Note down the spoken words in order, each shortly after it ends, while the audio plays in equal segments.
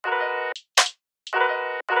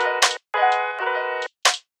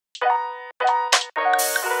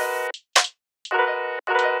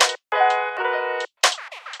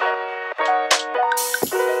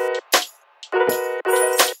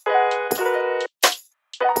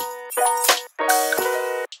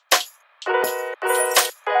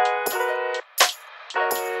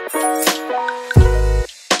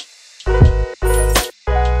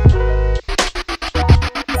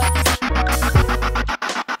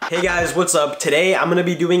Hey guys, what's up? Today I'm gonna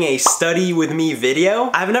be doing a study with me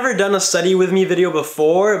video. I've never done a study with me video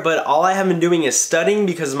before, but all I have been doing is studying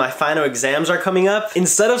because my final exams are coming up.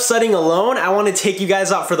 Instead of studying alone, I want to take you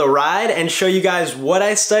guys out for the ride and show you guys what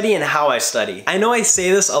I study and how I study. I know I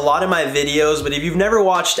say this a lot in my videos, but if you've never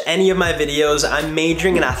watched any of my videos, I'm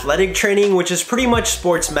majoring in athletic training, which is pretty much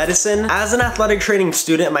sports medicine. As an athletic training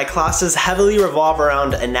student, my classes heavily revolve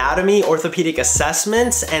around anatomy, orthopedic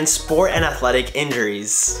assessments, and sport and athletic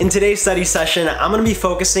injuries. In today's study session, I'm gonna be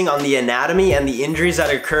focusing on the anatomy and the injuries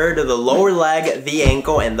that occur to the lower leg, the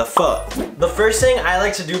ankle, and the foot. The first thing I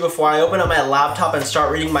like to do before I open up my laptop and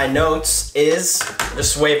start reading my notes is,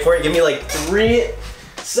 just wait for it, give me like 3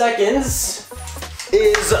 seconds,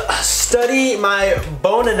 is study my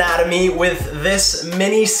bone anatomy with this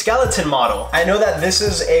mini skeleton model. I know that this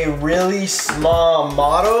is a really small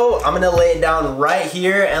model. I'm gonna lay it down right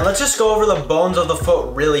here and let's just go over the bones of the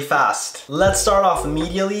foot really fast. Let's start off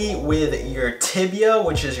immediately with your tibia,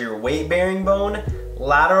 which is your weight bearing bone.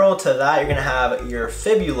 Lateral to that, you're gonna have your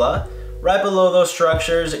fibula. Right below those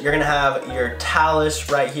structures, you're gonna have your talus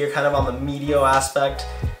right here, kind of on the medial aspect.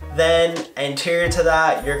 Then anterior to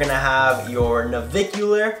that, you're gonna have your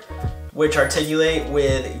navicular, which articulate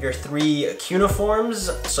with your 3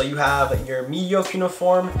 cuneiforms. So you have your medial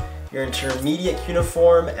cuneiform, your intermediate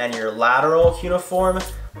cuneiform, and your lateral cuneiform.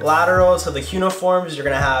 Lateral to the cuneiforms, you're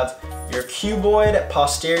gonna have your cuboid.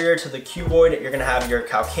 Posterior to the cuboid, you're gonna have your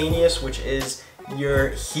calcaneus, which is your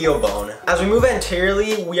heel bone. As we move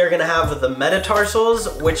anteriorly, we are gonna have the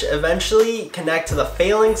metatarsals, which eventually connect to the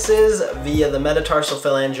phalanxes via the metatarsal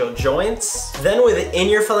phalangeal joints. Then within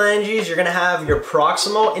your phalanges, you're gonna have your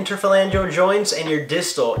proximal interphalangeal joints and your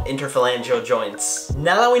distal interphalangeal joints.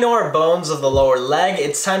 Now that we know our bones of the lower leg,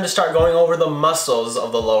 it's time to start going over the muscles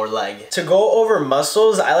of the lower leg. To go over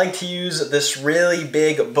muscles, I like to use this really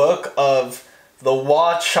big book of the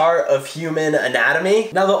Waugh chart of human anatomy.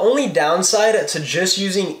 Now the only downside to just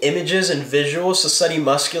using images and visuals to study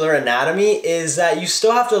muscular anatomy is that you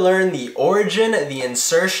still have to learn the origin, the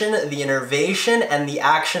insertion, the innervation, and the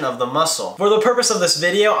action of the muscle. For the purpose of this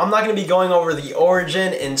video, I'm not gonna be going over the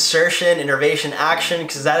origin, insertion, innervation, action,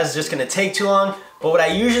 because that is just gonna take too long. But what I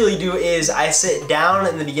usually do is I sit down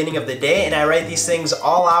in the beginning of the day and I write these things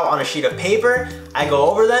all out on a sheet of paper. I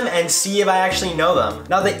go over them and see if I actually know them.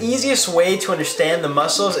 Now the easiest way to understand the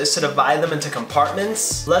muscles is to divide them into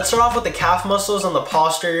compartments. Let's start off with the calf muscles on the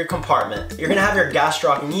posterior compartment. You're gonna have your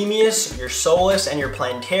gastrocnemius, your soleus, and your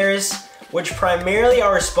plantaris, which primarily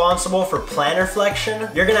are responsible for plantar flexion.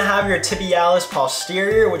 You're gonna have your tibialis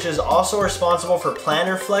posterior, which is also responsible for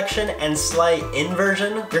plantar flexion and slight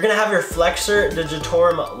inversion. You're gonna have your flexor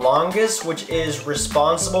digitorum longus, which is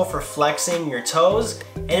responsible for flexing your toes.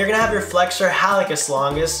 And you're gonna have your flexor hallucis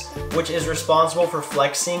longus, which is responsible for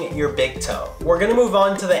flexing your big toe. We're gonna move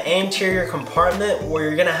on to the anterior compartment, where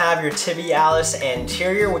you're gonna have your tibialis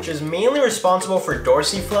anterior, which is mainly responsible for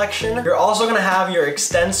dorsiflexion. You're also gonna have your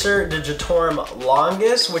extensor digitorum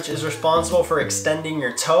longus, which is responsible for extending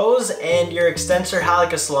your toes, and your extensor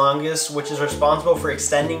hallucis longus, which is responsible for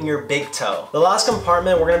extending your big toe. The last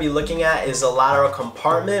compartment we're gonna be looking at is the lateral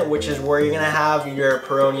compartment, which is where you're gonna have your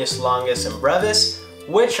peroneus longus and brevis,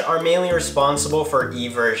 which are mainly responsible for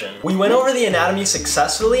eversion. We went over the anatomy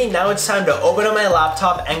successfully. Now it's time to open up my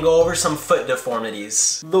laptop and go over some foot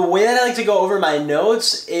deformities. The way that I like to go over my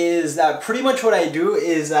notes is that pretty much what I do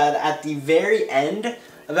is that at the very end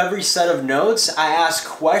of every set of notes, I ask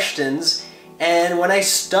questions, and when I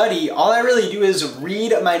study, all I really do is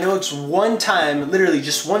read my notes one time, literally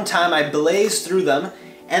just one time. I blaze through them,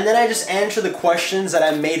 and then I just answer the questions that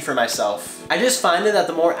I made for myself. I just find that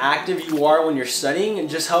the more active you are when you're studying, it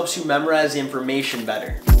just helps you memorize the information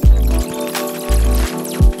better.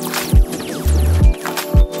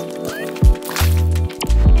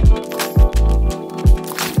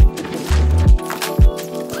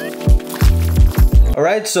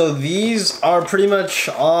 Alright, so these are pretty much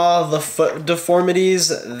all the foot deformities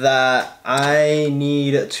that I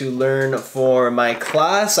need to learn for my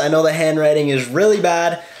class. I know the handwriting is really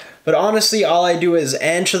bad, but honestly all I do is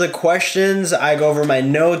answer the questions, I go over my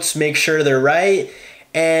notes, make sure they're right,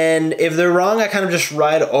 and if they're wrong I kind of just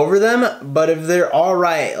write over them, but if they're all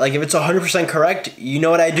right, like if it's 100% correct, you know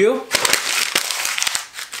what I do?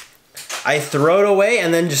 I throw it away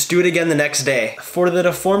and then just do it again the next day. For the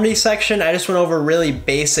deformity section, I just went over really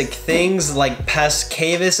basic things like pes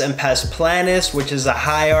cavus and pes planus, which is a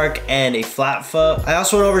high arc and a flat foot. I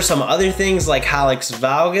also went over some other things like hallux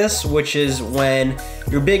valgus, which is when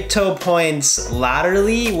your big toe points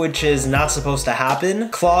laterally, which is not supposed to happen.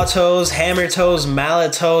 Claw toes, hammer toes,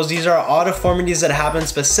 mallet toes, these are all deformities that happen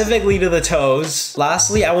specifically to the toes.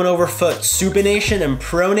 Lastly, I went over foot supination and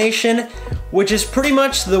pronation, which is pretty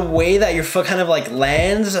much the way that your foot kind of like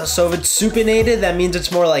lands. So if it's supinated, that means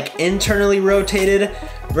it's more like internally rotated,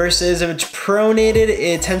 versus if it's pronated,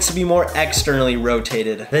 it tends to be more externally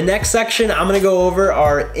rotated. The next section I'm gonna go over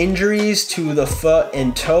are injuries to the foot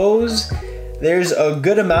and toes. There's a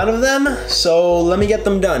good amount of them, so let me get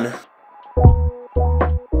them done.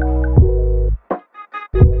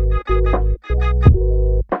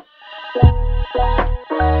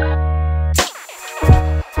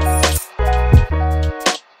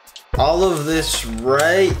 All of this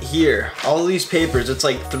right here, all of these papers, it's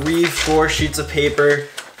like 3-4 sheets of paper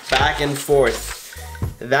back and forth.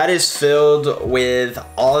 That is filled with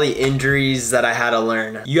all the injuries that I had to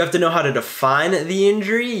learn. You have to know how to define the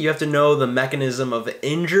injury. You have to know the mechanism of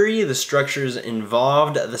injury, the structures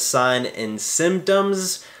involved, the sign and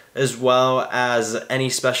symptoms, as well as any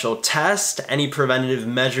special test, any preventative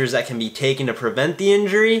measures that can be taken to prevent the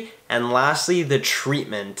injury, and lastly, the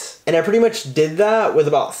treatment. And I pretty much did that with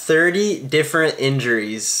about 30 different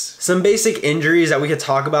injuries. Some basic injuries that we could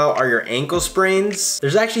talk about are your ankle sprains.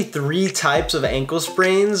 There's actually 3 types of ankle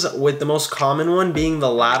sprains, with the most common one being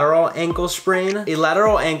the lateral ankle sprain. A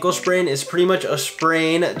lateral ankle sprain is pretty much a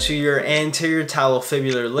sprain to your anterior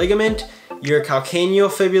talofibular ligament, your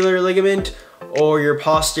calcaneofibular ligament, or your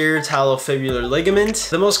posterior talofibular ligament.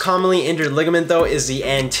 The most commonly injured ligament though is the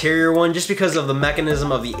anterior one, just because of the mechanism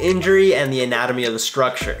of the injury and the anatomy of the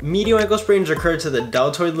structure. Medial ankle sprains occur to the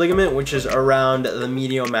deltoid ligament, which is around the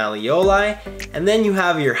medial malleoli. And then you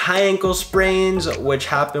have your high ankle sprains, which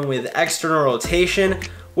happen with external rotation,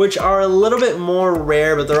 which are a little bit more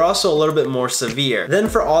rare, but they're also a little bit more severe. Then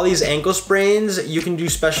for all these ankle sprains, you can do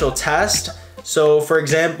special tests. So for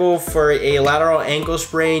example, for a lateral ankle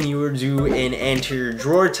sprain, you would do an anterior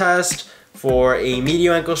drawer test. For a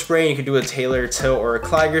medial ankle sprain, you could do a Taylor tilt or a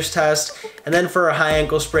Kliger's test. And then for a high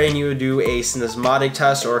ankle sprain, you would do a syndesmotic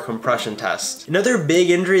test or a compression test. Another big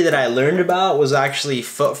injury that I learned about was actually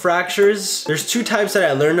foot fractures. There's 2 types that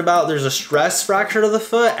I learned about. There's a stress fracture to the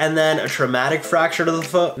foot and then a traumatic fracture to the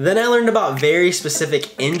foot. Then I learned about very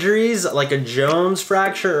specific injuries like a Jones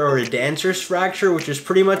fracture or a Dancer's fracture, which is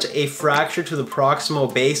pretty much a fracture to the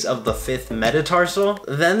proximal base of the 5th metatarsal.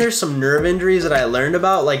 Then there's some nerve injuries that I learned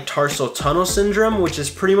about, like tarsal tunnel syndrome, which is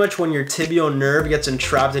pretty much when your tibial nerve gets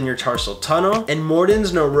entrapped in your tarsal tunnel, and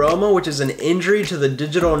Morden's neuroma, which is an injury to the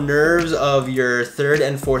digital nerves of your 3rd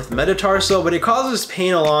and 4th metatarsal, but it causes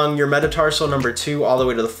pain along your metatarsal number 2 all the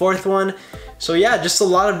way to the 4th one. So yeah, just a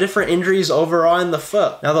lot of different injuries overall in the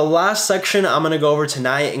foot. Now the last section I'm gonna go over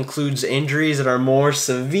tonight includes injuries that are more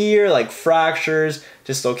severe, like fractures,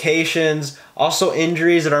 dislocations, also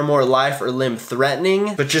injuries that are more life or limb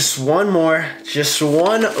threatening. But just one more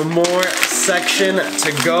section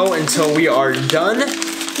to go until we are done.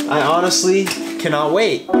 I honestly cannot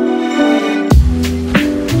wait.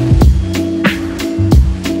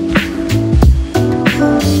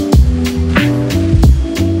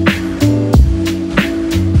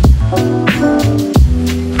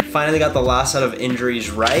 Finally got the last set of injuries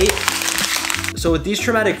right. So with these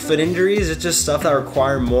traumatic foot injuries, it's just stuff that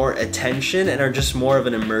require more attention and are just more of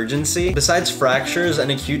an emergency. Besides fractures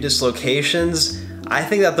and acute dislocations, I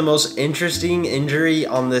think that the most interesting injury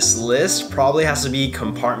on this list probably has to be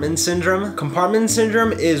compartment syndrome. Compartment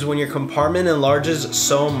syndrome is when your compartment enlarges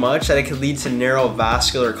so much that it could lead to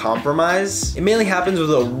neurovascular compromise. It mainly happens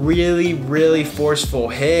with a really forceful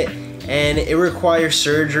hit, and it requires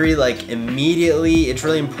surgery like immediately. It's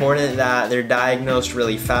really important that they're diagnosed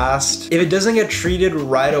really fast. If it doesn't get treated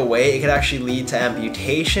right away, it could actually lead to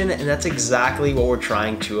amputation, and that's exactly what we're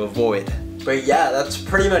trying to avoid. But yeah, that's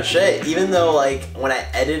pretty much it. Even though like when I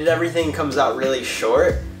edited everything comes out really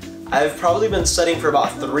short, I've probably been studying for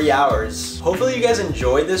about 3 hours. Hopefully you guys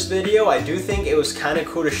enjoyed this video. I do think it was kind of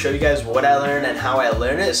cool to show you guys what I learned and how I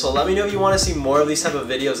learned it. So let me know if you want to see more of these type of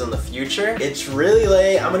videos in the future. It's really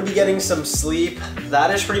late. I'm gonna be getting some sleep. That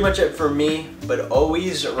is pretty much it for me. But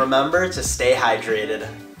always remember to stay hydrated.